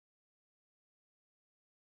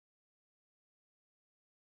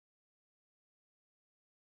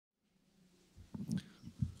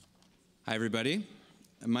Hi, everybody.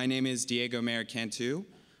 My name is Diego Mayer Cantu.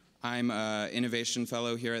 I'm an Innovation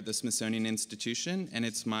Fellow here at the Smithsonian Institution, and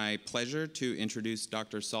it's my pleasure to introduce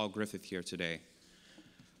Dr. Saul Griffith here today.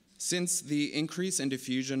 Since the increase and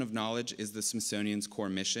diffusion of knowledge is the Smithsonian's core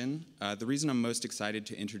mission, the reason I'm most excited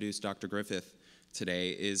to introduce Dr. Griffith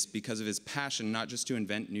today is because of his passion not just to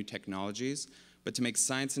invent new technologies, but to make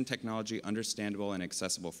science and technology understandable and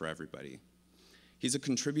accessible for everybody. He's a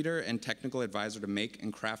contributor and technical advisor to Make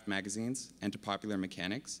and Craft magazines and to Popular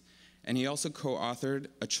Mechanics, and he also co-authored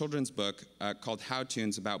a children's book called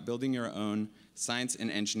How-Toons about building your own science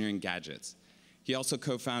and engineering gadgets. He also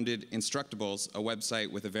co-founded Instructables, a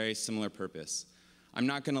website with a very similar purpose. I'm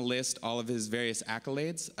not going to list all of his various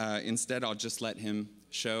accolades. Instead, I'll just let him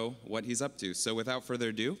show what he's up to. So without further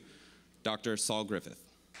ado, Dr. Saul Griffith.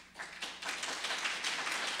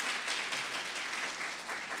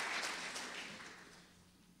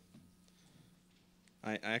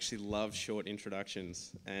 I actually love short introductions,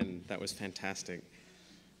 and that was fantastic.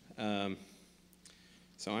 So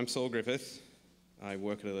I'm Saul Griffith. I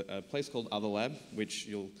work at a place called Other Lab, which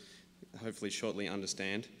you'll hopefully shortly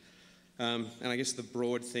understand. And I guess the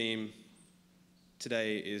broad theme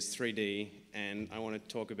today is 3D, and I want to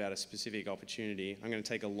talk about a specific opportunity. I'm going to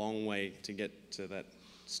take a long way to get to that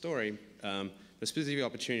story. The specific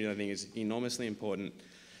opportunity, I think, is enormously important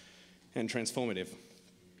and transformative.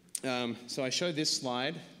 So I showed this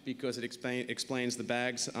slide because it explains the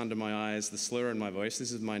bags under my eyes, the slur in my voice.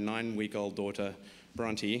 This is my 9-week-old daughter,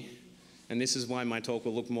 Bronte, and this is why my talk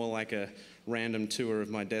will look more like a random tour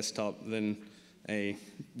of my desktop than a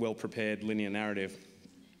well-prepared linear narrative.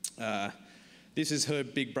 This is her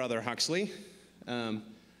big brother, Huxley.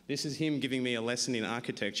 This is him giving me a lesson in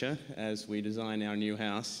architecture as we design our new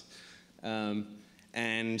house.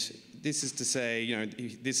 And this is to say, you know,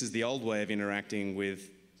 this is the old way of interacting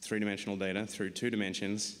with three-dimensional data through 2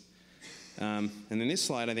 dimensions. And then this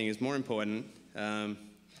slide, I think, is more important.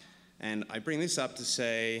 And I bring this up to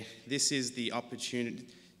say this is the opportunity.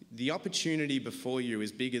 The opportunity before you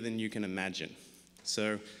is bigger than you can imagine.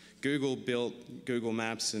 So Google built Google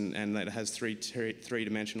Maps, and that has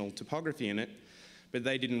three-dimensional topography in it, but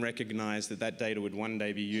they didn't recognize that that data would one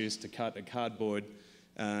day be used to cut a cardboard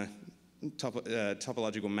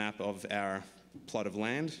topological map of our plot of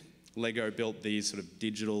land. Lego built these sort of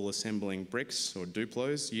digital assembling bricks, or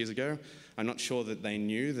Duplos, years ago. I'm not sure that they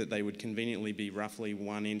knew that they would conveniently be roughly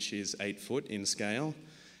 1 inch is 8 foot in scale,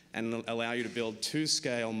 and allow you to build 2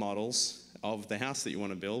 scale models of the house that you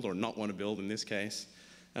want to build, or not want to build in this case.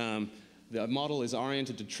 The model is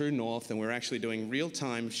oriented to true north, and we're actually doing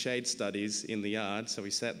real-time shade studies in the yard. So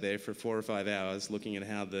we sat there for 4 or 5 hours looking at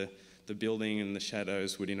how the building and the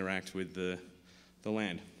shadows would interact with the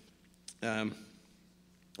land.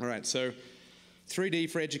 All right, so 3D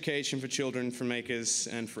for education, for children, for makers,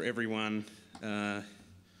 and for everyone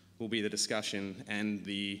will be the discussion, and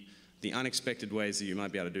the unexpected ways that you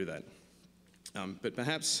might be able to do that. But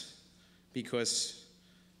perhaps because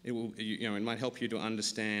it might help you to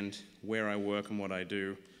understand where I work and what I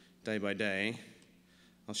do day by day,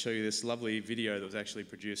 I'll show you this lovely video that was actually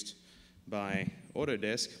produced by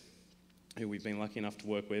Autodesk, who we've been lucky enough to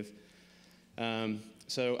work with.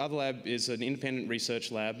 So Other Lab is an independent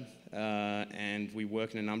research lab, and we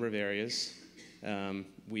work in a number of areas.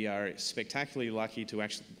 We are spectacularly lucky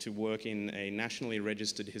to work in a nationally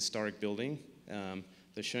registered historic building,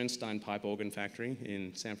 the Schoenstein Pipe Organ Factory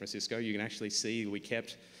in San Francisco. You can actually see we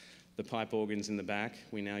kept the pipe organs in the back.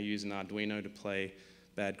 We now use an Arduino to play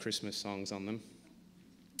bad Christmas songs on them.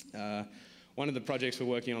 One of the projects we're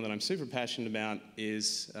working on that I'm super passionate about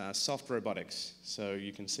is soft robotics. So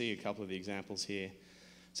you can see a couple of the examples here.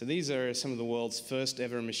 So these are some of the world's first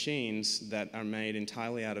ever machines that are made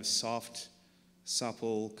entirely out of soft,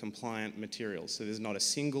 supple, compliant materials. So there's not a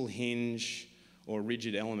single hinge or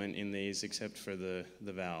rigid element in these except for the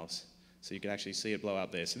valves. So you can actually see it blow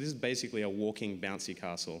out there. So this is basically a walking bouncy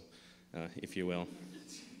castle, if you will.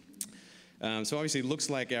 So obviously it looks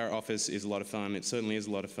like our office is a lot of fun. It certainly is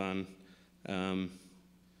a lot of fun.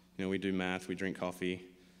 We do math, we drink coffee.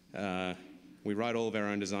 We write all of our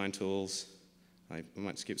own design tools. I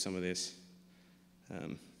might skip some of this.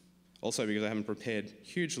 Also, because I haven't prepared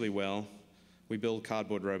hugely well, we build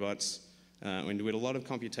cardboard robots. We do a lot of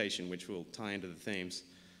computation, which will tie into the themes.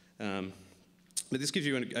 But this gives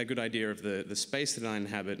you a good idea of the space that I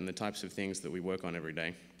inhabit and the types of things that we work on every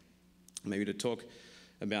day. Maybe to talk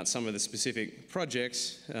about some of the specific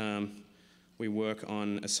projects, we work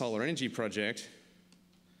on a solar energy project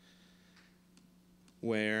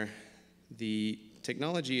where the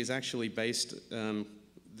technology is actually based,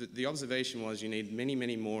 the observation was you need many,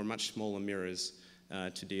 many more much smaller mirrors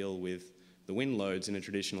to deal with the wind loads in a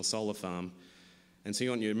traditional solar farm. And so you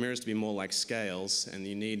want your mirrors to be more like scales, and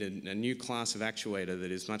you need a new class of actuator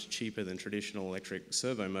that is much cheaper than traditional electric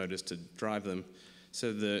servo motors to drive them.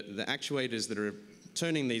 So the actuators that are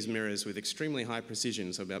turning these mirrors with extremely high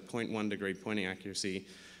precision, so about 0.1 degree pointing accuracy,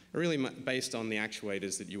 are really based on the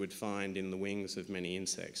actuators that you would find in the wings of many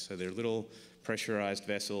insects. So they're little pressurized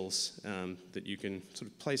vessels that you can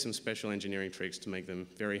sort of play some special engineering tricks to make them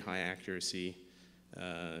very high accuracy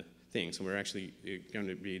things. And we're actually going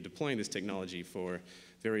to be deploying this technology for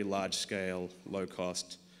very large scale, low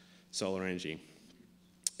cost solar energy.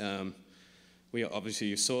 Obviously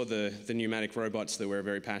you saw the pneumatic robots that we're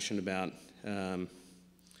very passionate about.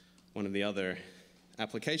 One of the other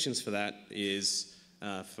applications for that is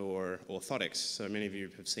for orthotics. So many of you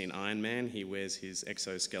have seen Iron Man. He wears his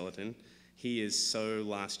exoskeleton. He is so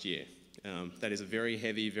last year. That is a very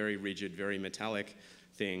heavy, very rigid, very metallic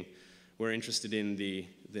thing. We're interested in the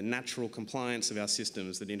natural compliance of our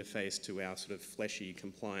systems that interface to our sort of fleshy,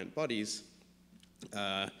 compliant bodies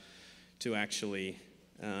to actually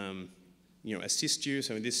assist you.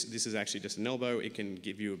 So this is actually just an elbow. It can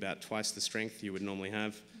give you about twice the strength you would normally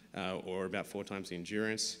have, or about 4 times the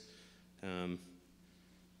endurance.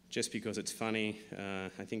 Just because it's funny,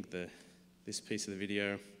 I think this piece of the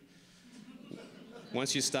video,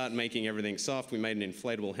 once you start making everything soft, we made an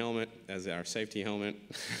inflatable helmet as our safety helmet.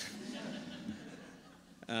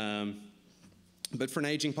 But for an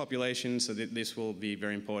aging population, so this will be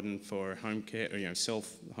very important for home care, or,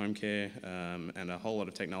 self-home care, and a whole lot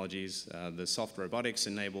of technologies. The soft robotics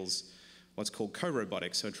enables what's called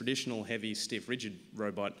co-robotics. So a traditional heavy, stiff, rigid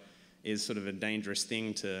robot is sort of a dangerous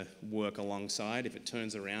thing to work alongside. If it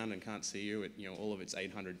turns around and can't see you, all of its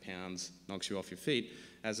 800 pounds knocks you off your feet,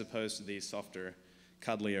 as opposed to these softer,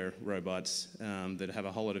 cuddlier robots that have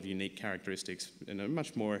a whole lot of unique characteristics and are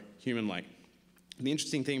much more human-like. The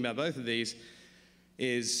interesting thing about both of these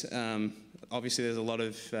is obviously there's a lot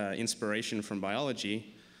of inspiration from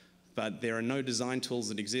biology, but there are no design tools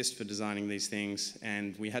that exist for designing these things,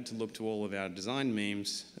 and we had to look to all of our design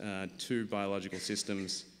memes to biological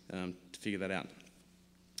systems to figure that out.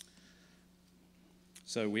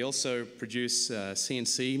 So we also produce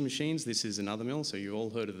CNC machines. This is another mill, so you've all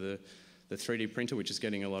heard of the 3D printer, which is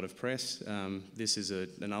getting a lot of press. This is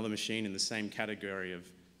another machine in the same category of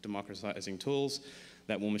democratizing tools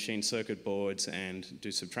that will machine circuit boards and do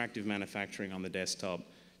subtractive manufacturing on the desktop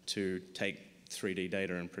to take 3D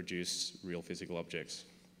data and produce real physical objects.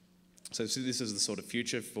 So this is the sort of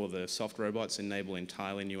future for the soft robots, enable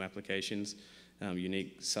entirely new applications,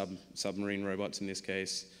 unique submarine robots in this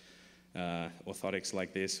case, orthotics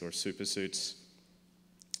like this, or super suits.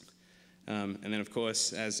 And then of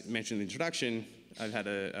course, as mentioned in the introduction, I've had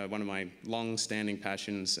one of my long-standing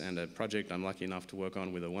passions and a project I'm lucky enough to work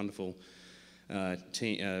on with a wonderful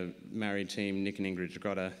married team, Nick and Ingrid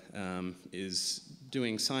Grotta, is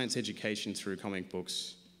doing science education through comic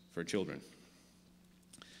books for children.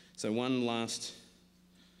 So one last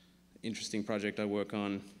interesting project I work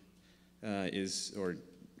on is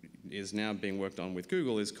now being worked on with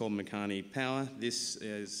Google, is called Makani Power. This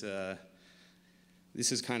is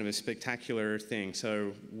kind of a spectacular thing.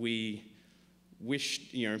 So we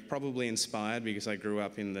wished, probably inspired because I grew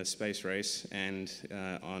up in the space race, and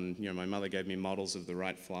my mother gave me models of the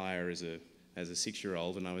Wright Flyer as a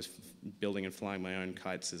 6-year-old, and I was building and flying my own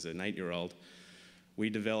kites as an 8-year-old. We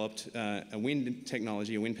developed a wind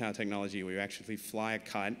power technology where you actually fly a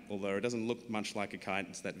kite, although it doesn't look much like a kite.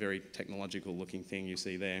 It's that very technological looking thing you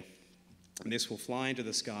see there. And this will fly into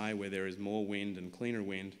the sky where there is more wind and cleaner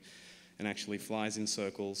wind, and actually flies in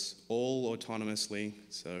circles, all autonomously.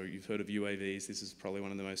 So you've heard of UAVs. This is probably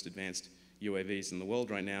one of the most advanced UAVs in the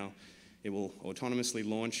world right now. It will autonomously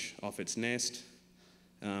launch off its nest,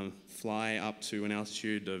 fly up to an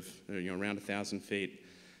altitude of around 1,000 feet.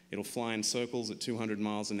 It'll fly in circles at 200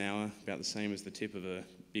 miles an hour, about the same as the tip of a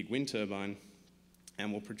big wind turbine,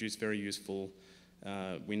 and will produce very useful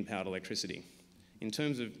wind-powered electricity. In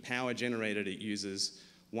terms of power generated, it uses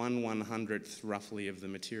 1/100th roughly of the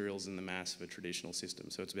materials and the mass of a traditional system.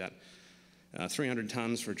 So it's about 300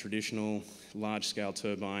 tons for a traditional large-scale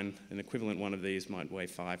turbine. An equivalent one of these might weigh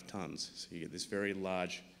 5 tons. So you get this very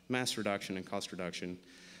large mass reduction and cost reduction.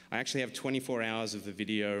 I actually have 24 hours of the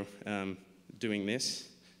video doing this,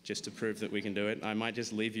 just to prove that we can do it. I might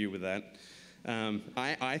just leave you with that.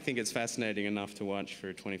 I think it's fascinating enough to watch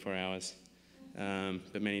for 24 hours,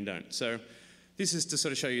 but many don't. So this is to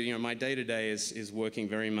sort of show you, my day-to-day is working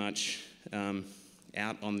very much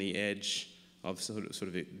out on the edge of sort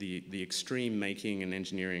of the extreme making and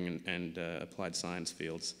engineering and applied science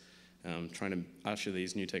fields, trying to usher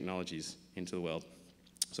these new technologies into the world.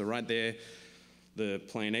 So right there, the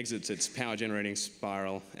plane exits its power generating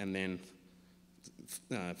spiral and then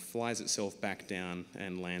flies itself back down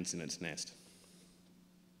and lands in its nest.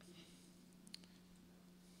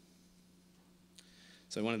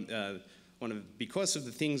 So because of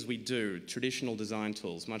the things we do, traditional design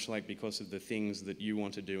tools, much like because of the things that you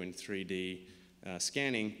want to do in 3D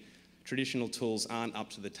scanning, traditional tools aren't up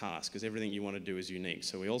to the task because everything you want to do is unique.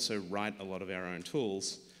 So we also write a lot of our own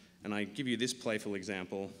tools. And I give you this playful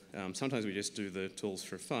example. Sometimes we just do the tools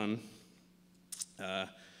for fun.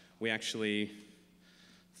 We actually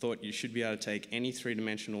thought you should be able to take any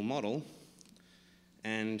three-dimensional model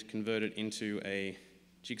and convert it into a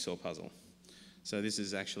jigsaw puzzle. So this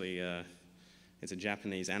is actually, it's a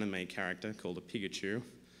Japanese anime character called a Pikachu.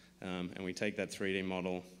 And we take that 3D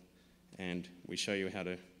model and we show you how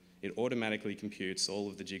to, it automatically computes all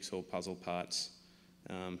of the jigsaw puzzle parts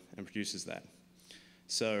and produces that.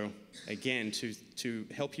 So again, to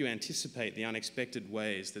help you anticipate the unexpected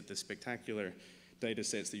ways that the spectacular data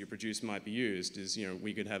sets that you produce might be used is,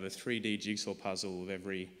 we could have a 3D jigsaw puzzle of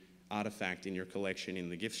every artifact in your collection in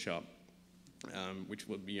the gift shop, which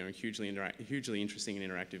would be hugely interesting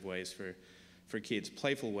and interactive ways for kids,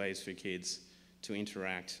 playful ways for kids to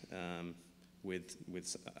interact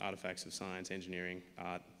with artifacts of science, engineering,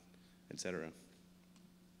 art, etc.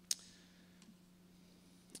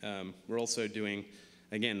 We're also doing,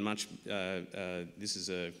 again, this is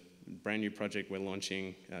a brand new project we're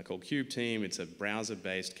launching called Cube Team. It's a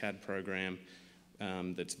browser-based CAD program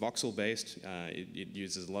that's voxel-based. It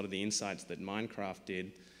uses a lot of the insights that Minecraft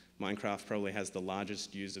did. Minecraft probably has the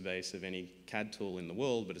largest user base of any CAD tool in the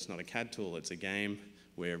world, but it's not a CAD tool, it's a game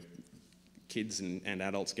where kids and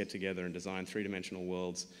adults get together and design three-dimensional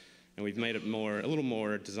worlds. And we've made it a little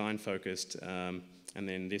more design-focused. And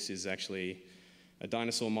then this is actually a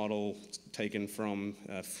dinosaur model taken from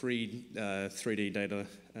a free 3D data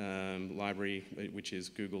library, which is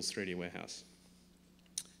Google's 3D Warehouse.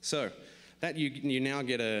 So that you now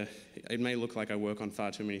get it may look like I work on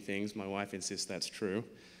far too many things. My wife insists that's true.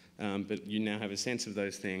 But you now have a sense of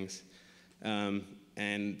those things.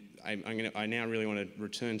 And I now really want to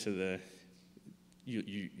return to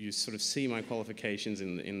you sort of see my qualifications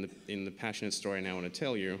in the passionate story I now want to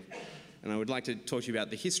tell you. And I would like to talk to you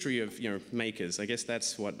about the history of makers. I guess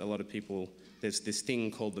that's what a lot of people, there's this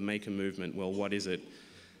thing called the maker movement. Well, what is it?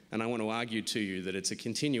 And I want to argue to you that it's a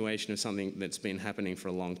continuation of something that's been happening for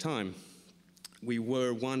a long time. We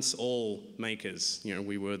were once all makers.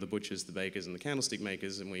 We were the butchers, the bakers, and the candlestick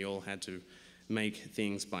makers, and we all had to make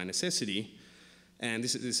things by necessity. And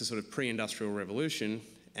this is sort of pre-industrial revolution,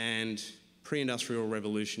 and pre-industrial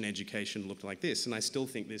revolution education looked like this. And I still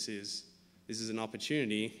think this is an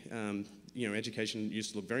opportunity. Education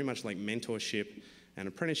used to look very much like mentorship and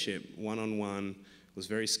apprenticeship. One-on-one was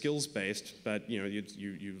very skills-based, but you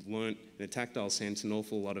learned in a tactile sense an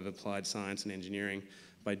awful lot of applied science and engineering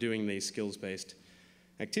by doing these skills-based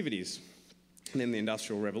activities. And then the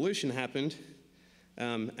Industrial Revolution happened,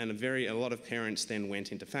 and a lot of parents then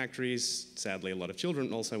went into factories. Sadly, a lot of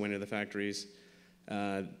children also went into the factories.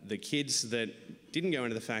 The kids that didn't go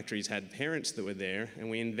into the factories had parents that were there, and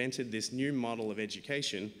we invented this new model of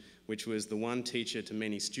education, which was the one teacher to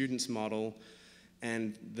many students model.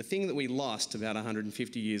 And the thing that we lost about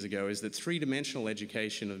 150 years ago is that three-dimensional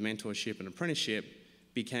education of mentorship and apprenticeship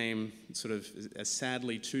became sort of a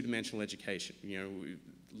sadly two-dimensional education.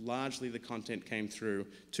 Largely the content came through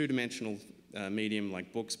two-dimensional medium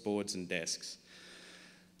like books, boards, and desks.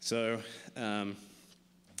 So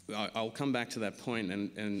I'll come back to that point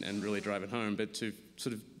and really drive it home, but to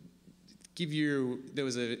sort of give you, there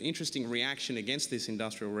was an interesting reaction against this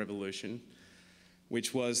industrial revolution,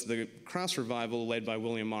 which was the crafts revival led by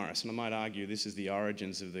William Morris. And I might argue this is the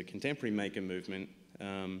origins of the contemporary maker movement.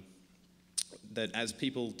 That as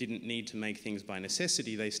people didn't need to make things by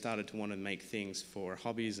necessity, they started to want to make things for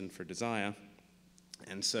hobbies and for desire.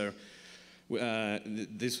 And so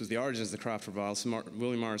this was the origins of the craft revival. So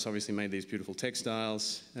William Morris obviously made these beautiful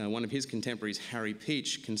textiles. One of his contemporaries, Harry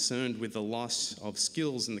Peach, concerned with the loss of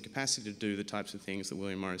skills and the capacity to do the types of things that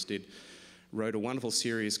William Morris did, wrote a wonderful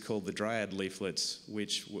series called the Dryad Leaflets,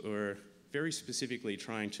 which were very specifically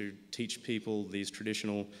trying to teach people these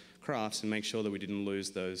traditional crafts and make sure that we didn't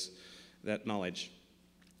lose that knowledge.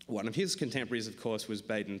 One of his contemporaries, of course, was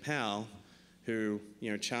Baden-Powell, who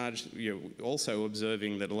charged, also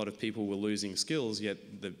observing that a lot of people were losing skills, yet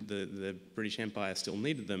the British Empire still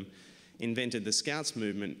needed them, invented the Scouts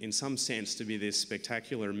movement in some sense to be this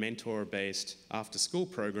spectacular mentor-based after-school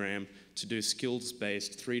program to do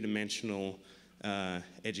skills-based three-dimensional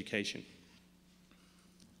education.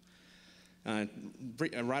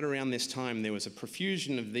 Right around this time, there was a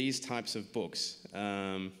profusion of these types of books,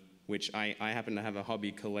 which I happen to have a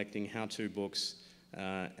hobby collecting how-to books,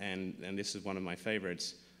 and this is one of my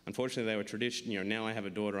favorites. Unfortunately, they were traditional. Now I have a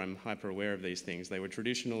daughter, I'm hyper aware of these things. They were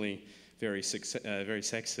traditionally very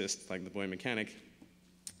sexist, like The Boy Mechanic.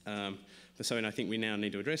 So I think we now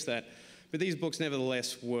need to address that. But these books,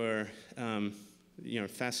 nevertheless, were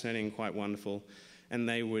fascinating, quite wonderful, and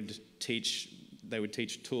they would teach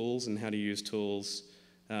tools and how to use tools.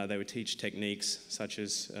 They would teach techniques such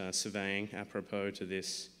as surveying, apropos to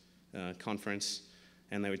this conference,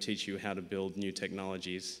 and they would teach you how to build new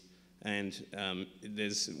technologies. And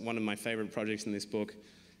there's one of my favorite projects in this book.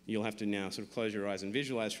 You'll have to now sort of close your eyes and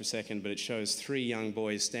visualize for a second, but it shows 3 young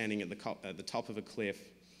boys standing at the top of a cliff.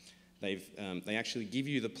 They actually give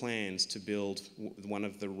you the plans to build one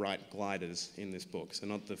of the right gliders in this book. So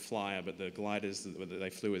not the flyer, but the gliders that they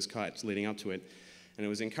flew as kites leading up to it. And it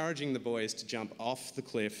was encouraging the boys to jump off the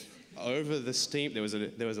cliff over the steep. There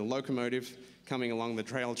was a locomotive coming along the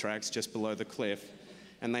trail tracks just below the cliff.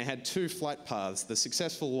 And they had 2 flight paths. The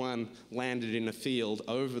successful one landed in a field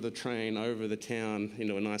over the train, over the town,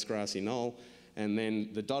 into a nice grassy knoll. And then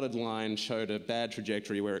the dotted line showed a bad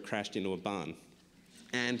trajectory where it crashed into a barn.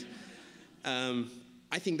 And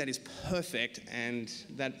I think that is perfect. And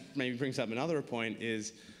that maybe brings up another point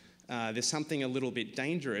is there's something a little bit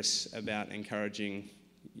dangerous about encouraging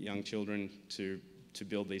young children to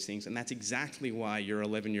build these things. And that's exactly why your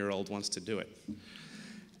 11-year-old wants to do it.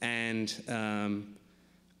 And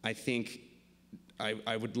I think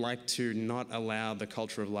I would like to not allow the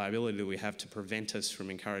culture of liability that we have to prevent us from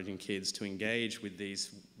encouraging kids to engage with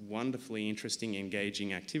these wonderfully interesting,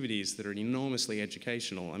 engaging activities that are enormously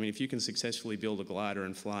educational. I mean, if you can successfully build a glider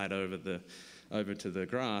and fly it over to the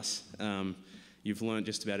grass, you've learned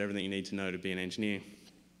just about everything you need to know to be an engineer,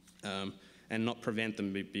 and not prevent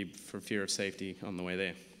them for fear of safety on the way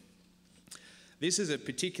there. This is a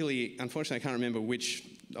particularly, unfortunately, I can't remember which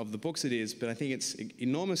of the books it is, but I think it's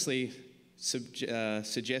enormously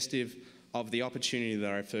suggestive of the opportunity that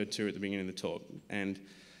I referred to at the beginning of the talk. And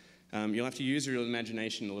you'll have to use your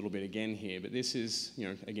imagination a little bit again here, but this is,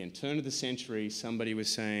 again, turn of the century, somebody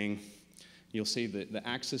was saying, you'll see that the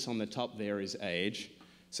axis on the top there is age,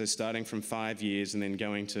 so starting from 5 years and then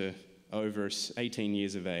going to over 18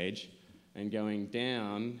 years of age, and going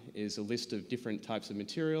down is a list of different types of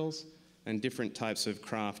materials and different types of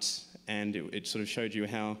crafts, and it sort of showed you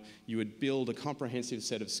how you would build a comprehensive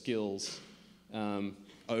set of skills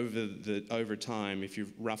over time if you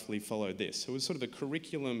roughly followed this. So it was sort of a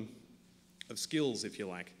curriculum of skills, if you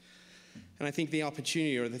like. And I think the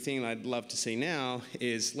opportunity, or the thing I'd love to see now,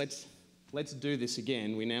 is let's do this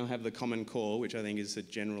again. We now have the Common Core, which I think is a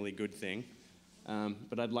generally good thing.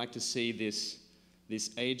 But I'd like to see this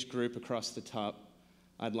age group across the top.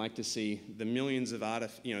 I'd like to see the millions of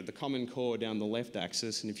the Common Core down the left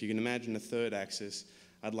axis, and if you can imagine a third axis,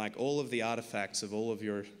 I'd like all of the artifacts of all of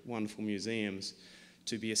your wonderful museums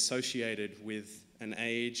to be associated with an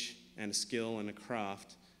age and a skill and a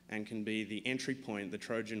craft, and can be the entry point, the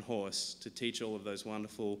Trojan horse, to teach all of those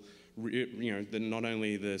wonderful, not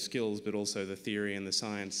only the skills, but also the theory and the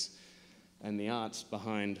science and the arts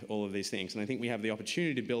behind all of these things. And I think we have the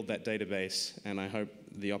opportunity to build that database, and I hope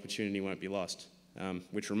the opportunity won't be lost.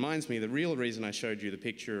 Which reminds me, the real reason I showed you the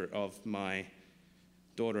picture of my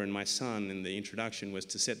daughter and my son in the introduction was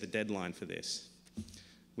to set the deadline for this.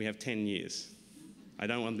 We have 10 years. I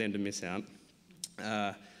don't want them to miss out.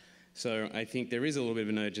 So I think there is a little bit of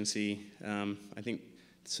an urgency. I think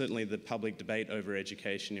certainly the public debate over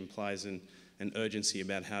education implies an urgency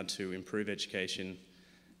about how to improve education.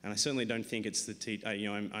 And I certainly don't think it's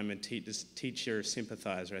I'm a teacher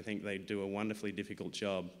sympathizer. I think they do a wonderfully difficult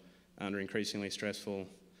job under increasingly stressful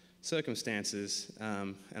circumstances.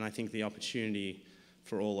 And I think the opportunity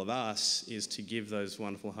for all of us is to give those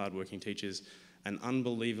wonderful, hardworking teachers an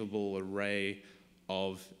unbelievable array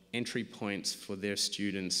of entry points for their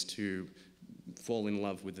students to fall in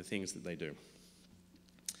love with the things that they do.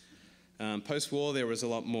 Post-war, there was a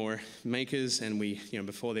lot more makers, and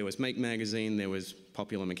before there was Make Magazine, there was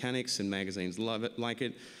Popular Mechanics and magazines like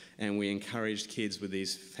it, and we encouraged kids with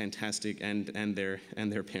these fantastic, and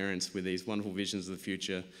their parents with these wonderful visions of the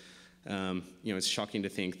future. It's shocking to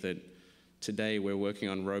think that today we're working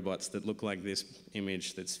on robots that look like this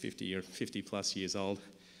image that's 50 or 50 plus years old.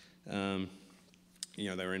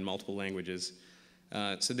 They're in multiple languages.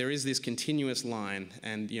 So there is this continuous line,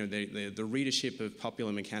 and the readership of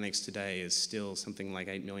Popular Mechanics today is still something like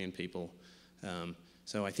 8 million people.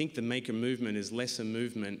 So I think the maker movement is less a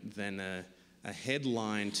movement than a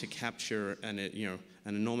headline to capture an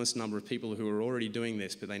enormous number of people who are already doing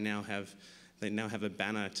this, but they now have a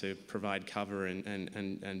banner to provide cover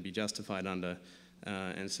and be justified under.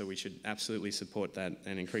 and so we should absolutely support that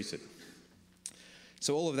and increase it.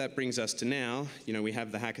 So all of that brings us to now. We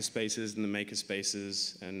have the hacker spaces and the maker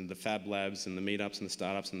spaces and the fab labs and the meetups and the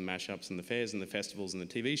startups and the mashups and the fairs and the festivals and the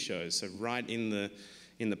TV shows. So right in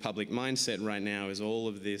the public mindset right now is all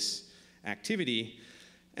of this activity.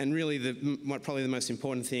 And really, probably the most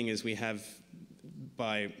important thing is we have,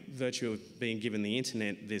 by virtue of being given the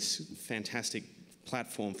internet, this fantastic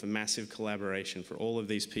platform for massive collaboration for all of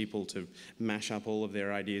these people to mash up all of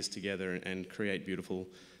their ideas together and create beautiful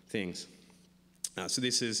things. So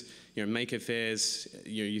this is, maker fairs.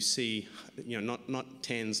 You see, not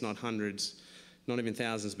tens, not hundreds, not even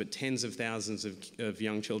thousands, but tens of thousands of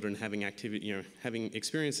young children having having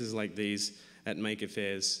experiences like these at maker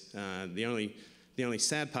fairs. The only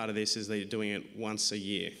sad part of this is they're doing it once a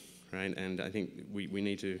year, right? And I think we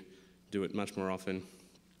need to do it much more often.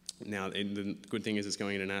 Now, the good thing is it's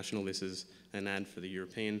going international. This is an ad for the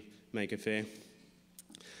European Maker Faire.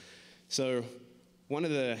 So what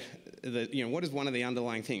is one of the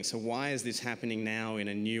underlying things? So why is this happening now in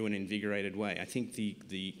a new and invigorated way? I think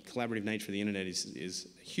the collaborative nature of the internet is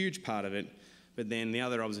a huge part of it, but then the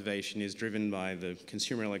other observation is driven by the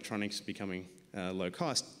consumer electronics becoming low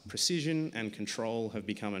cost. Precision and control have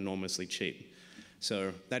become enormously cheap.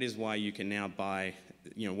 So that is why you can now buy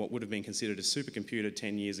what would have been considered a supercomputer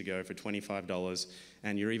 10 years ago for $25,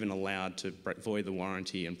 and you're even allowed to void the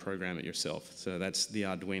warranty and program it yourself. So that's the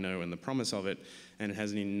Arduino and the promise of it, and it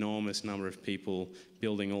has an enormous number of people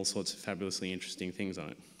building all sorts of fabulously interesting things on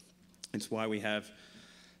it. It's why we have,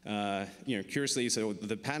 curiously, so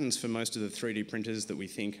the patents for most of the 3D printers that we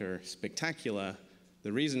think are spectacular,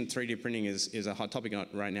 the reason 3D printing is a hot topic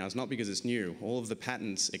right now is not because it's new. All of the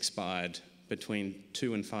patents expired between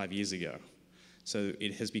 2 and 5 years ago. So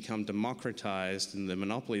it has become democratized and the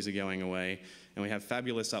monopolies are going away, and we have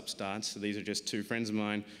fabulous upstarts. So these are just two friends of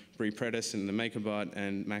mine, Bree Predis and the MakerBot,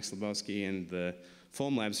 and Max Lebowski and the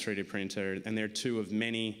Formlabs 3D printer, and they're two of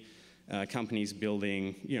many companies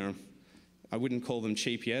building, I wouldn't call them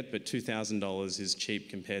cheap yet, but $2,000 is cheap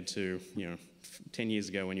compared to, 10 years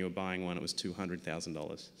ago when you were buying one, it was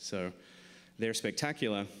 $200,000. So they're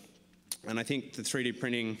spectacular. And I think the 3D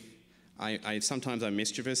printing, sometimes I'm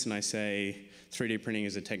mischievous and I say 3D printing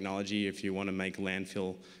is a technology if you want to make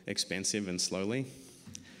landfill expensive and slowly.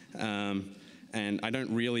 And I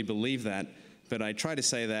don't really believe that, but I try to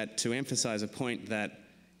say that to emphasize a point that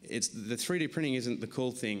the 3D printing isn't the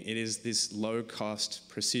cool thing. It is this low-cost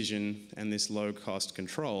precision and this low-cost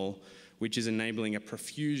control, which is enabling a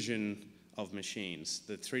profusion of machines.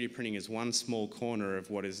 The 3D printing is one small corner of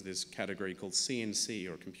what is this category called CNC,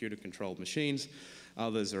 or computer-controlled machines.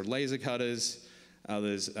 Others are laser cutters.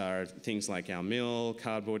 Others are things like our mill,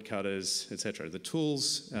 cardboard cutters, etc. The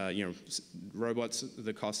tools, robots,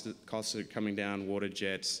 the costs are coming down, water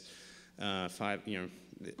jets, routing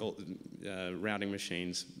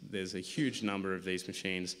machines. There's a huge number of these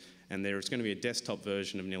machines, and there's going to be a desktop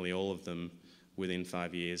version of nearly all of them within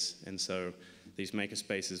 5 years. And so these maker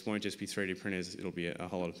spaces won't just be 3D printers, it'll be a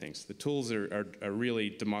whole lot of things. The tools are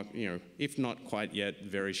really, if not quite yet,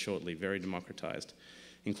 very shortly, very democratized,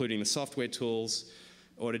 including the software tools.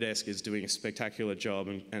 Autodesk is doing a spectacular job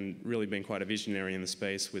and really been quite a visionary in the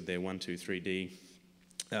space with their 123D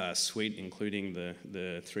suite, including the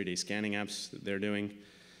 3D scanning apps that they're doing.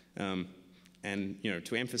 And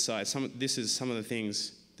to emphasize, this is some of the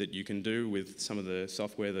things that you can do with some of the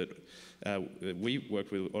software that we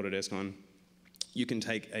work with Autodesk on. You can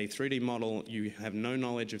take a 3D model, you have no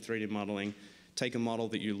knowledge of 3D modeling, take a model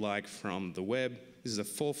that you like from the web. This is a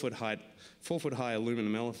 4 foot high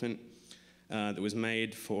aluminum elephant that was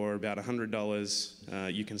made for about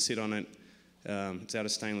 $100. You can sit on it. It's out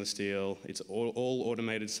of stainless steel. It's all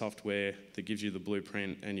automated software that gives you the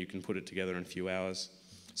blueprint, and you can put it together in a few hours.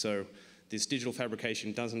 So this digital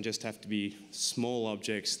fabrication doesn't just have to be small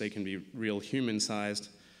objects. They can be real human-sized.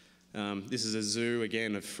 This is a zoo,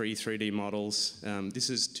 again, of free 3D models. This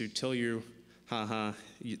is to tell you,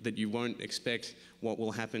 that you won't expect what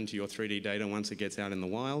will happen to your 3D data once it gets out in the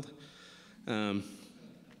wild.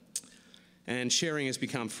 And sharing has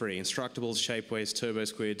become free. Instructables, Shapeways,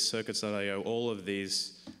 TurboSquid, Circuits.io, all of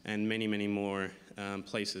these, and many, many more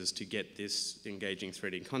places to get this engaging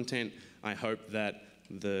 3D content. I hope that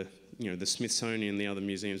the Smithsonian and the other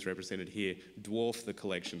museums represented here dwarf the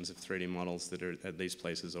collections of 3D models that are at these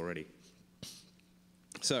places already.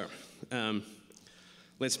 So,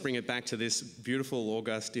 let's bring it back to this beautiful,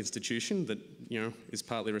 august institution that is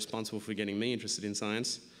partly responsible for getting me interested in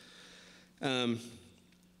science.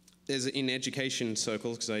 There's in education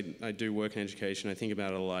circles, because I do work in education, I think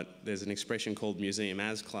about it a lot. There's an expression called museum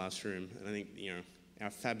as classroom, and I think our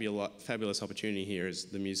fabulous opportunity here is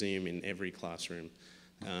the museum in every classroom.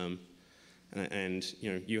 And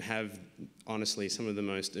you know, you have honestly some of the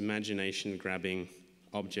most imagination-grabbing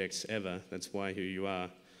objects ever. That's why who you are.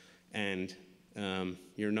 And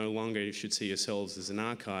you're no longer, you should see yourselves as an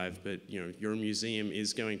archive, but you know, your museum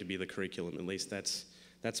is going to be the curriculum. At least that's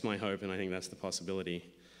my hope, and I think that's the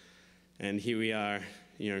possibility. And here we are,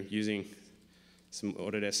 you know, using some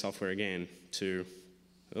Autodesk software again to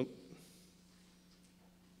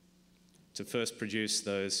first produce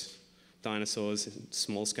those dinosaurs,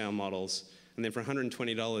 small-scale models, and then for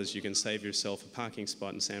 $120 you can save yourself a parking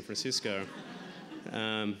spot in San Francisco.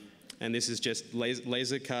 And this is just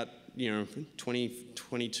laser cut, you know,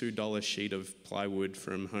 $22 sheet of plywood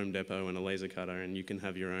from Home Depot and a laser cutter, and you can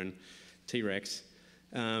have your own T-Rex.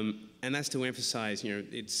 And that's to emphasize, you know,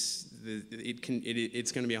 it's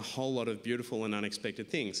going to be a whole lot of beautiful and unexpected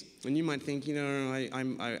things. And you might think, you know,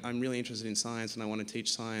 I'm really interested in science and I want to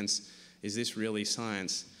teach science. Is this really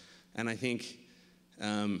science? And I think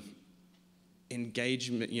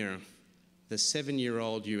engagement, you know, the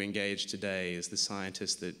 7-year-old you engage today is the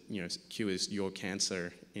scientist that, you know, cures your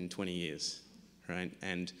cancer in 20 years, right?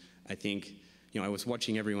 And I think, you know, I was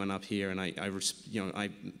watching everyone up here, and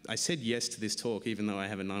I said yes to this talk, even though I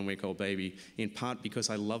have a 9-week-old baby, in part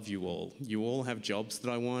because I love you all. You all have jobs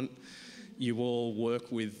that I want. You all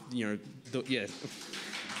work with, you know,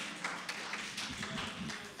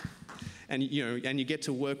 and you know, and you get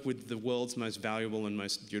to work with the world's most valuable and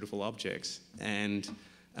most beautiful objects. And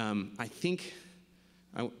I think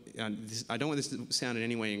I don't want this to sound in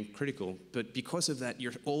any way critical, but because of that,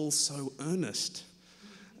 you're all so earnest.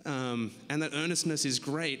 And that earnestness is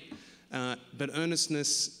great, but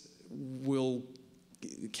earnestness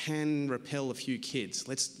can repel a few kids.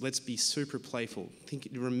 Let's be super playful.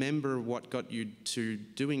 Remember what got you to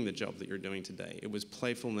doing the job that you're doing today. It was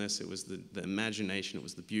playfulness, it was the imagination, it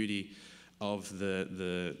was the beauty of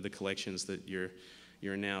the collections that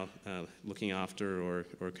you're now looking after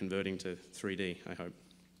or converting to 3D, I hope.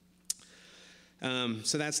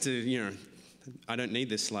 So that's to, you know, I don't need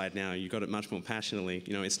this slide now. You got it much more passionately.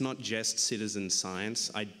 You know, it's not just citizen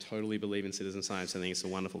science. I totally believe in citizen science. I think it's a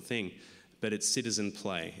wonderful thing. But it's citizen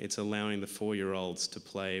play. It's allowing the 4-year-olds to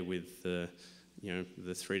play with the, you know,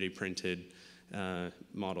 the 3D printed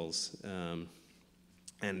models.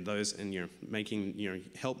 And those, and you know, making, you know,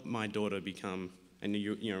 help my daughter become, and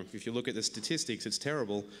you know, if you look at the statistics, it's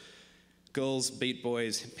terrible. Girls beat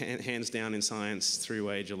boys hands down in science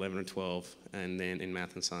through age 11 or 12, and then in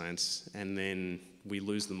math and science, and then we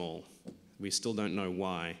lose them all. We still don't know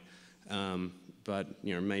why, but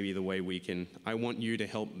you know, maybe the way we can. I want you to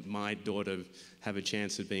help my daughter have a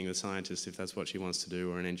chance of being a scientist if that's what she wants to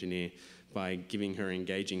do, or an engineer, by giving her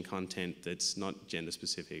engaging content that's not gender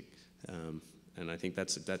specific. And I think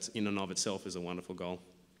that's in and of itself is a wonderful goal.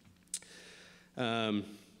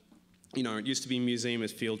 You know, it used to be museum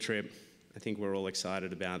as field trip. I think we're all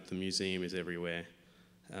excited about the museum is everywhere.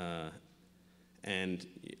 And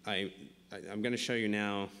I'm going to show you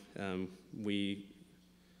now, we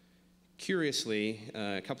curiously,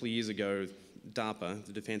 a couple of years ago, DARPA,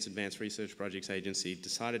 the Defense Advanced Research Projects Agency,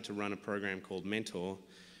 decided to run a program called Mentor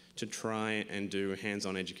to try and do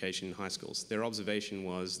hands-on education in high schools. Their observation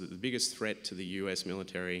was that the biggest threat to the US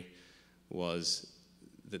military was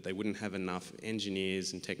that they wouldn't have enough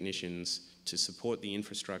engineers and technicians to support the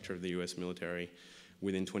infrastructure of the US military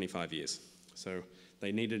within 25 years. So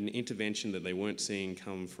they needed an intervention that they weren't seeing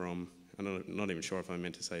come from, I'm not even sure if I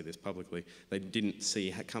meant to say this publicly, they didn't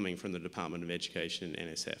see coming from the Department of Education and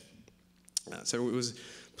NSF. So it was a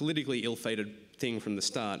politically ill-fated thing from the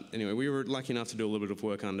start. Anyway, we were lucky enough to do a little bit of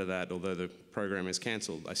work under that, although the program is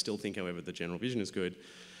cancelled. I still think, however, the general vision is good.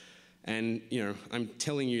 And, you know, I'm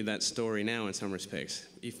telling you that story now in some respects.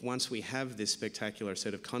 If once we have this spectacular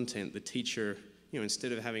set of content, the teacher, you know,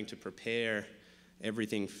 instead of having to prepare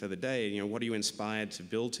everything for the day, you know, what are you inspired to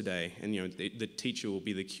build today? And, you know, the teacher will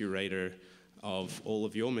be the curator of all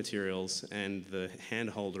of your materials and the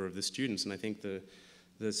handholder of the students. And I think the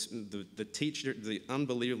teacher, the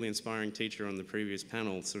unbelievably inspiring teacher on the previous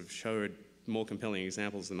panel sort of showed more compelling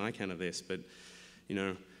examples than I can of this, but, you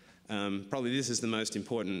know, probably this is the most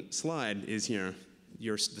important slide, is, you know,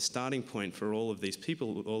 the starting point for all of these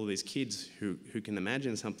people, all of these kids who can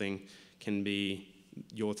imagine something can be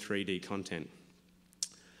your 3D content.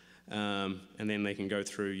 And then they can go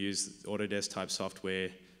through, use Autodesk type software,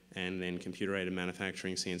 and then computer-aided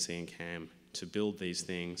manufacturing, CNC and CAM, to build these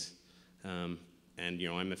things. And, you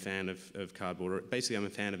know, I'm a fan of cardboard. Basically, I'm a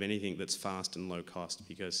fan of anything that's fast and low cost,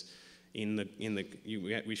 because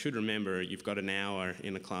we should remember you've got an hour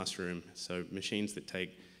in a classroom, so machines that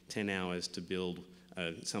take 10 hours to build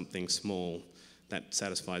something small, that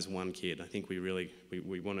satisfies one kid. I think we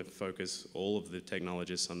want to focus all of the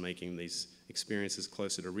technologists on making these experiences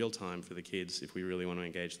closer to real time for the kids if we really want to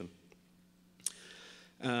engage them.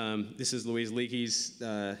 This is Louise Leakey's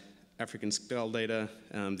African skull data.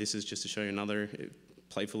 This is just to show you another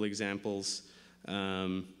playful examples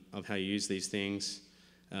of how you use these things.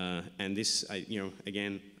 And this,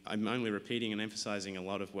 again, I'm only repeating and emphasizing a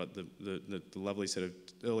lot of what the lovely set of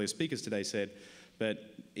earlier speakers today said,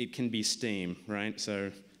 but it can be STEAM, right?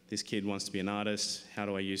 So this kid wants to be an artist. How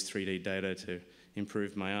do I use 3D data to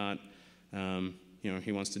improve my art?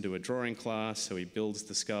 He wants to do a drawing class, so he builds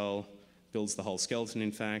the skull, builds the whole skeleton,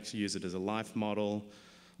 in fact, use it as a life model.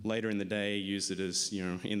 Later in the day, use it as,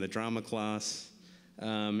 in the drama class.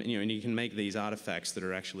 And you can make these artifacts that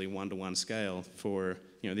are actually one-to-one scale for,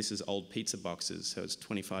 this is old pizza boxes, so it's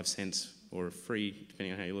 25 cents or free,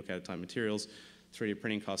 depending on how you look at it, type materials. 3D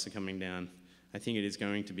printing costs are coming down. I think it is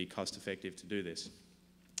going to be cost-effective to do this.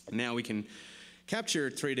 Now we can capture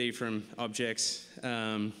 3D from objects.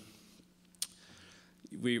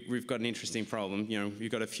 We've got an interesting problem. You've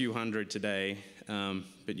got a few hundred today,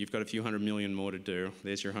 but you've got a few 100 million more to do.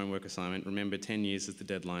 There's your homework assignment. Remember, 10 years is the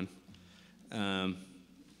deadline. And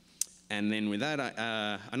then with that,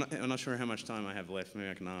 I'm not sure how much time I have left. Maybe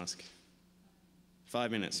I can ask.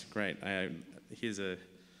 5 minutes, great. Here's a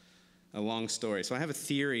long story. So I have a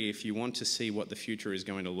theory. If you want to see what the future is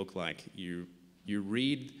going to look like, you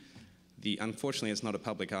read unfortunately it's not a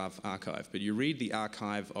public archive, but you read the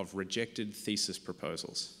archive of rejected thesis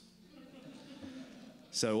proposals.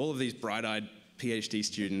 So all of these bright-eyed PhD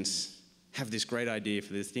students have this great idea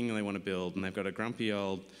for this thing they want to build, and they've got a grumpy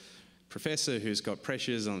old professor who's got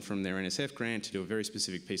pressures from their NSF grant to do a very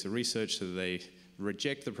specific piece of research, so they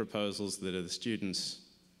reject the proposals that are the students'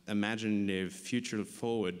 imaginative,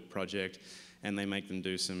 future-forward project, and they make them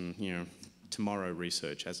do some, tomorrow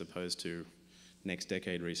research as opposed to next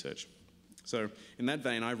decade research. So in that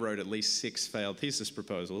vein, I wrote at least 6 failed thesis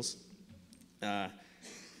proposals,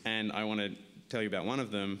 and I want to tell you about one of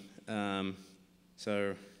them.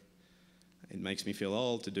 So it makes me feel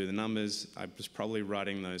old to do the numbers. I was probably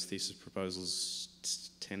writing those thesis proposals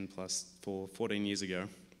 14 years ago.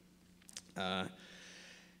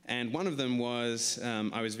 And one of them was,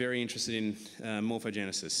 I was very interested in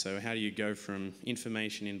morphogenesis. So how do you go from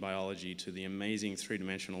information in biology to the amazing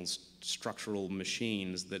three-dimensional structural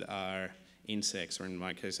machines that are insects, or in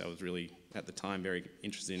my case, I was really, at the time, very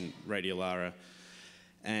interested in Radiolaria.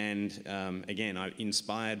 And again,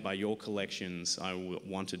 inspired by your collections, I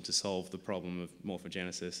wanted to solve the problem of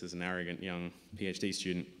morphogenesis as an arrogant young PhD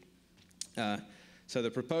student. So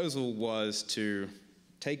the proposal was to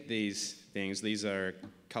take these things. These are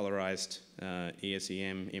colorized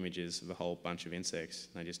ESEM images of a whole bunch of insects.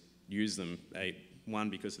 I just use them, one,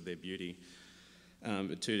 because of their beauty,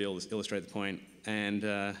 but two, to illustrate the point. And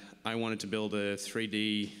I wanted to build a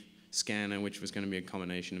 3D scanner, which was going to be a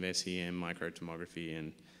combination of SEM, microtomography,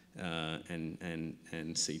 and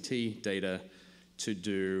CT data to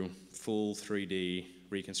do full 3D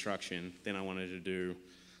reconstruction. Then I wanted to do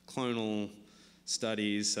clonal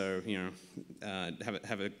studies, so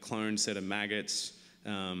have a cloned set of maggots,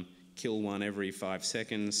 kill one every 5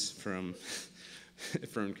 seconds from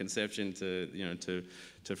from conception to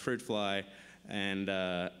fruit fly, and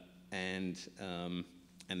then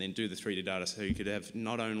do the 3D data, so you could have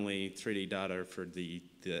not only 3D data for the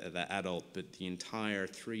adult, but the entire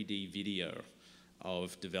 3D video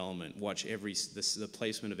of development. Watch the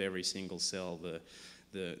placement of every single cell.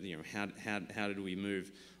 How did we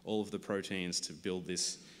move all of the proteins to build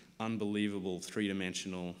this unbelievable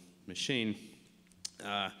three-dimensional machine?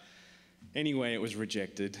 Anyway, it was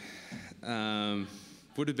rejected.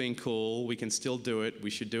 Would have been cool. We can still do it. We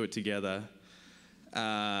should do it together.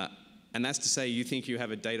 And that's to say, you think you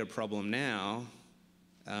have a data problem now.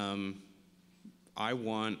 I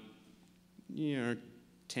want,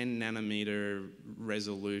 10 nanometer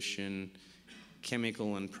resolution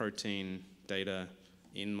chemical and protein data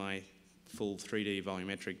in my full 3D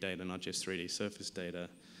volumetric data, not just 3D surface data,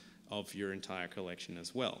 of your entire collection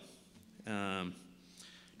as well.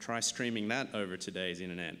 Try streaming that over today's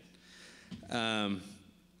internet.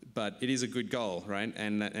 But it is a good goal, right?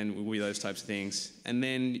 And with those types of things. And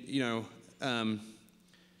then,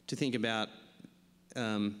 to think about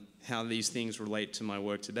how these things relate to my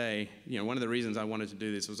work today. One of the reasons I wanted to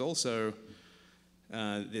do this was also,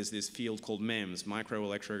 there's this field called MEMS,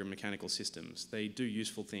 micro-electromechanical systems. They do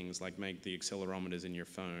useful things like make the accelerometers in your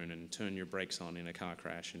phone and turn your brakes on in a car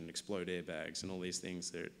crash and explode airbags and all these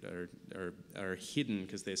things that are hidden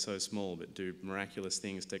because they're so small but do miraculous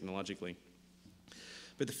things technologically.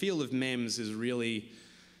 But the field of MEMS is really,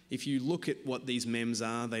 if you look at what these MEMS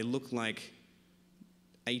are, they look like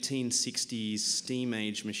 1860s steam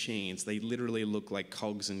age machines. They literally look like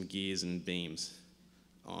cogs and gears and beams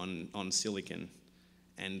on silicon.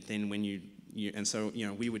 And then when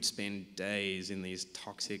we would spend days in these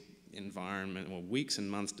toxic environment, or weeks and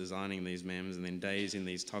months designing these MEMS, and then days in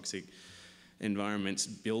these toxic environments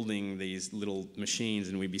building these little machines,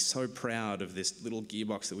 and we'd be so proud of this little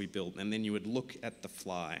gearbox that we built. And then you would look at the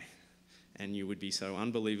fly, and you would be so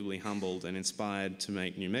unbelievably humbled and inspired to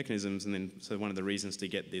make new mechanisms. And then, so one of the reasons to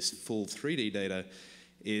get this full 3D data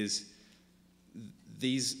is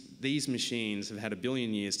these machines have had 1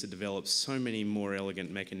 billion years to develop so many more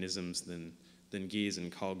elegant mechanisms than gears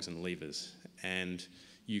and cogs and levers. And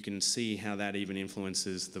you can see how that even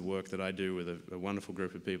influences the work that I do with a wonderful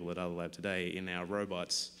group of people at Other Lab today in our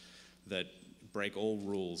robots that break all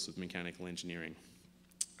rules of mechanical engineering.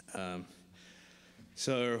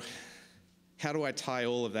 So how do I tie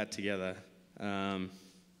all of that together?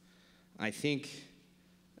 I think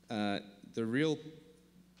the real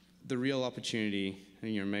opportunity,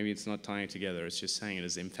 maybe it's not tying it together, it's just saying it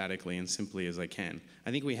as emphatically and simply as I can.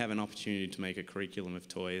 I think we have an opportunity to make a curriculum of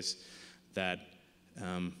toys that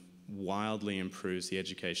wildly improves the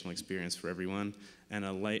educational experience for everyone and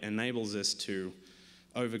enables us to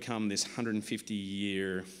overcome this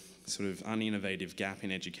 150-year sort of uninnovative gap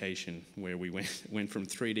in education where we went from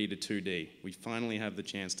 3D to 2D. We finally have the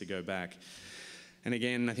chance to go back. And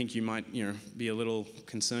again, I think you might be a little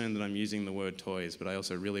concerned that I'm using the word toys, but I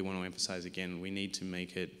also really want to emphasize again, we need to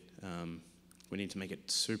make it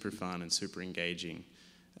super fun and super engaging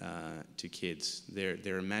to kids.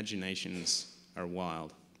 Their imaginations are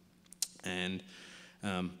wild. And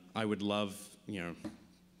I would love, 1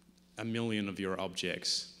 million of your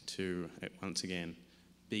objects to, once again,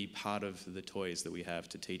 be part of the toys that we have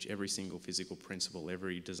to teach every single physical principle,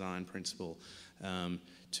 every design principle,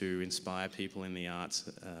 to inspire people in the arts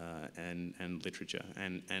and literature.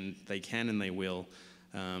 And they can and they will,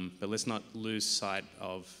 but let's not lose sight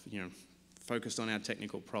of, focused on our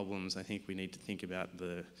technical problems. I think we need to think about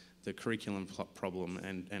the curriculum problem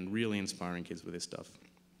and really inspiring kids with this stuff.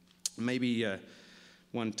 Maybe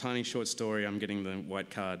one tiny short story, I'm getting the white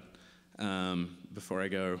card before I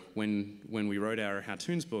go. When we wrote our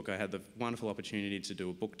How-Toons book, I had the wonderful opportunity to do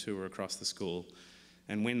a book tour across the school.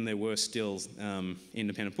 And when there were still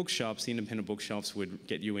independent bookshops, the independent bookshops would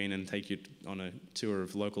get you in and take you on a tour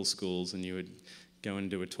of local schools, and you would go and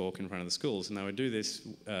do a talk in front of the schools. And I would do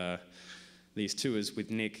these tours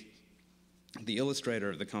with Nick, the illustrator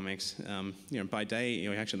of the comics. By day,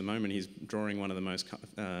 actually at the moment, he's drawing one of the most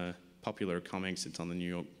popular comics. It's on the New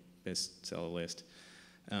York bestseller list.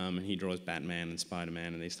 And he draws Batman and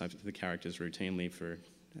Spider-Man and these types of the characters routinely for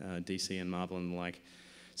DC and Marvel and the like.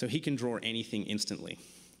 So he can draw anything instantly,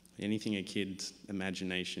 anything a kid's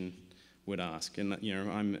imagination would ask. And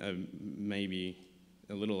I'm maybe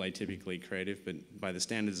a little atypically creative, but by the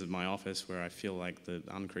standards of my office, where I feel like the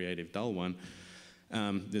uncreative, dull one,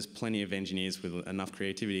 there's plenty of engineers with enough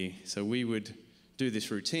creativity. So we would do this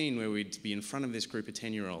routine where we'd be in front of this group of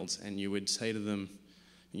 10-year-olds, and you would say to them,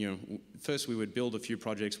 first we would build a few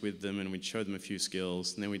projects with them, and we'd show them a few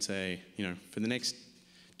skills, and then we'd say, for the next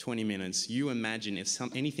 20 minutes, you imagine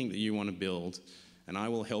anything that you want to build, and I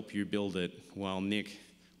will help you build it while Nick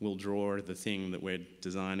will draw the thing that we're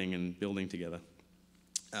designing and building together.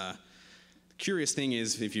 The curious thing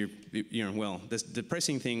is, the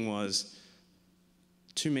depressing thing was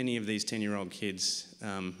too many of these 10-year-old kids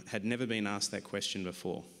had never been asked that question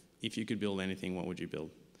before. If you could build anything, what would you build?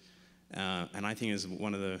 And I think it's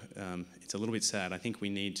a little bit sad. I think we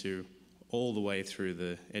need to, all the way through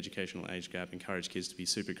the educational age gap, encourage kids to be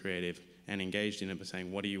super creative and engaged in it by saying,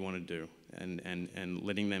 what do you want to do? And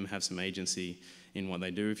letting them have some agency in what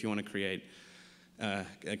they do. If you want to create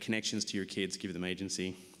connections to your kids, give them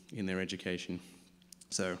agency in their education.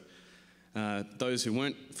 So those who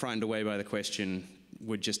weren't frightened away by the question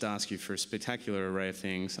would just ask you for a spectacular array of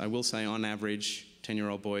things. I will say, on average,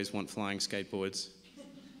 10-year-old boys want flying skateboards.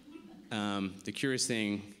 The curious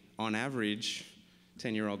thing, on average,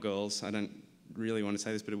 10-year-old girls, I don't really want to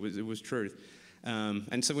say this, but it was truth.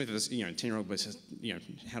 And so with this, 10-year-old boy says,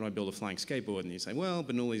 how do I build a flying skateboard? And you say, well,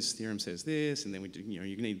 Bernoulli's theorem says this, and then we do,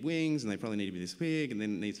 you need wings, and they probably need to be this big, and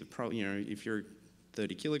then it needs if you're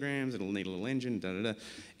 30 kilograms, it'll need a little engine, da-da-da.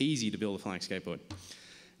 Easy to build a flying skateboard.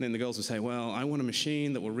 And then the girls will say, well, I want a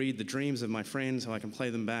machine that will read the dreams of my friends so I can play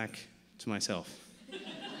them back to myself.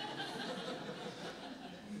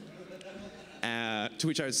 To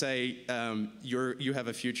which I would say, you have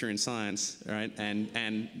a future in science, right?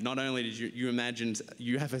 And not only did you imagined,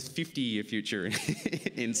 you have a 50-year future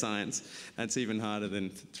in science. That's even harder than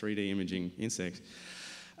 3D imaging insects.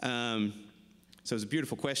 So it's a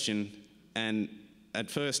beautiful question, and at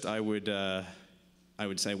first I would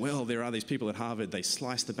say, well, there are these people at Harvard, they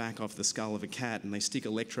slice the back off the skull of a cat and they stick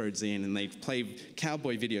electrodes in and they play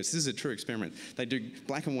cowboy videos. This is a true experiment. They do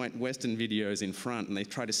black and white Western videos in front and they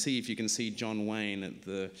try to see if you can see John Wayne at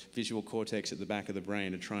the visual cortex at the back of the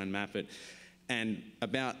brain to try and map it. And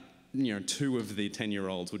about 2 of the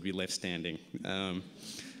 10-year-olds would be left standing.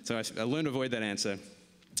 So I learned to avoid that answer.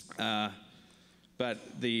 But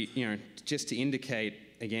just to indicate,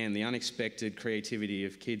 again, the unexpected creativity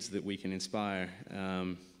of kids that we can inspire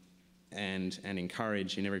and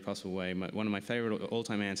encourage in every possible way. One of my favorite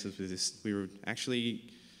all-time answers was this. We were actually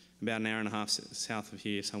about an hour and a half south of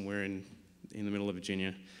here, somewhere in the middle of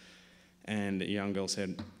Virginia, and a young girl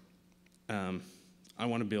said, I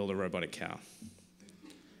want to build a robotic cow.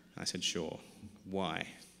 I said, sure. Why?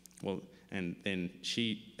 Well, and then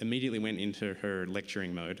she immediately went into her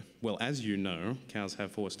lecturing mode. Well, as you know, cows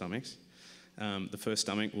have 4 stomachs. The first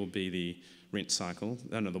stomach will be the rinse cycle,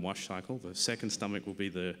 the wash cycle. The second stomach will be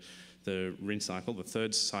the rinse cycle. The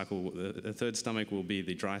third stomach will be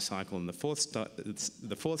the dry cycle, and the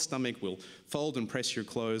fourth stomach will fold and press your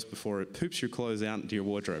clothes before it poops your clothes out into your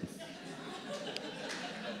wardrobe.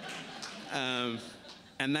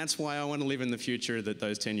 And that's why I want to live in the future that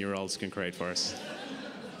those 10-year-olds can create for us.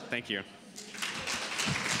 Thank you.